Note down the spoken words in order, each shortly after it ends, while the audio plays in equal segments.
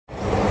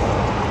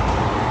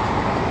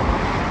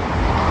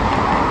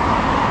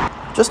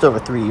just over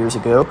 3 years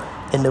ago,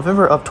 in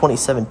November of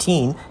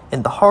 2017,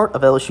 in the heart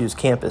of LSU's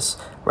campus,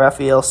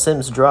 Raphael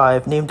Sims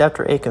Drive, named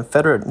after a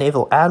Confederate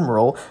naval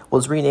admiral,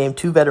 was renamed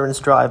to Veterans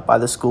Drive by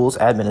the school's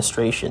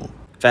administration.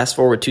 Fast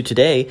forward to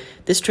today,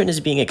 this trend is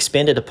being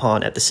expanded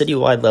upon at the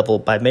citywide level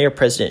by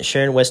Mayor-President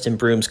Sharon Weston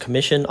Broom's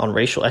Commission on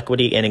Racial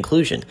Equity and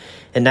Inclusion,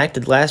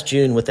 enacted last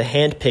June with a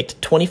hand-picked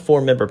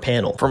 24-member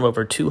panel from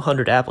over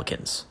 200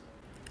 applicants.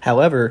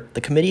 However,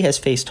 the committee has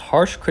faced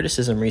harsh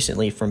criticism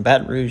recently from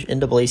Baton Rouge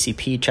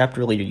NAACP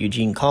chapter leader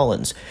Eugene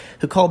Collins,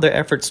 who called their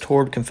efforts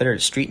toward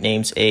Confederate street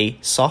names a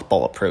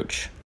softball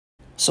approach.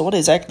 So what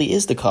exactly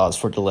is the cause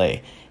for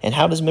delay, and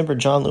how does member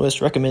John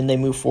Lewis recommend they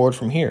move forward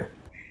from here?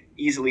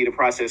 Easily the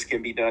process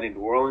can be done in New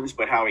Orleans,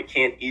 but how it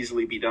can't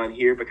easily be done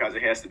here because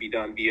it has to be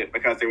done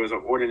because there was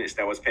an ordinance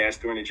that was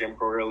passed during the Jim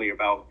Crow early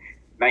about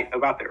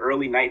the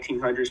early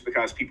 1900s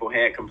because people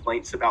had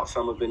complaints about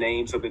some of the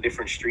names of the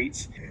different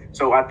streets.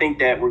 So I think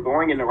that we're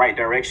going in the right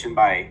direction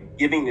by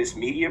giving this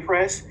media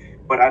press,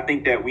 but I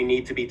think that we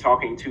need to be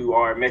talking to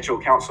our Metro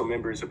Council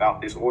members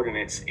about this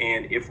ordinance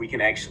and if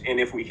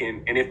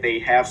they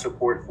have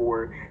support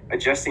for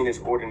adjusting this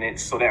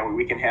ordinance so that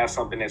we can have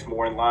something that's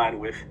more in line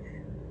with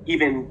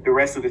even the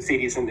rest of the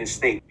cities in this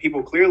state.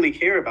 People clearly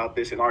care about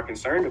this and are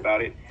concerned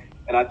about it,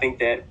 and I think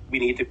that we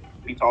need to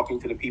be talking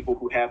to the people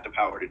who have the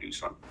power to do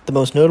something. The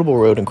most notable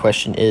road in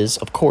question is,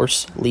 of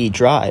course, Lee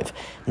Drive,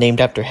 named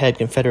after head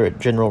Confederate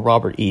General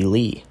Robert E.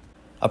 Lee.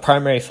 A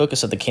primary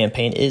focus of the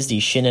campaign is the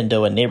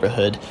Shenandoah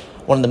neighborhood,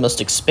 one of the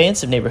most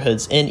expansive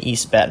neighborhoods in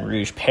East Baton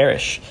Rouge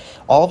Parish.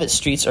 All of its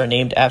streets are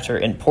named after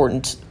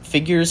important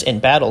figures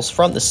and battles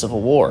from the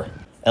Civil War.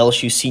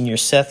 LSU senior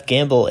Seth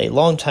Gamble, a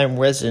longtime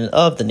resident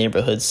of the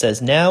neighborhood,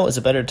 says now is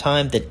a better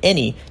time than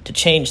any to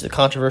change the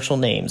controversial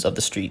names of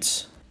the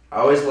streets. I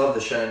always loved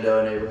the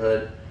Shenandoah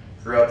neighborhood.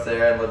 Grew up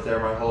there and lived there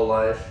my whole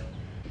life.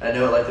 I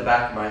know it like the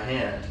back of my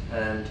hand.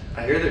 And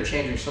I hear they're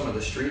changing some of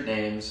the street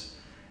names,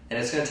 and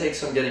it's going to take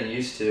some getting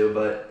used to,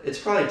 but it's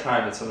probably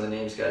time that some of the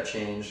names got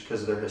changed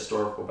because of their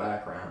historical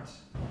backgrounds.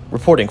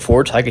 Reporting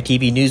for Tiger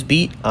TV News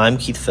Beat, I'm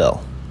Keith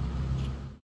Fell.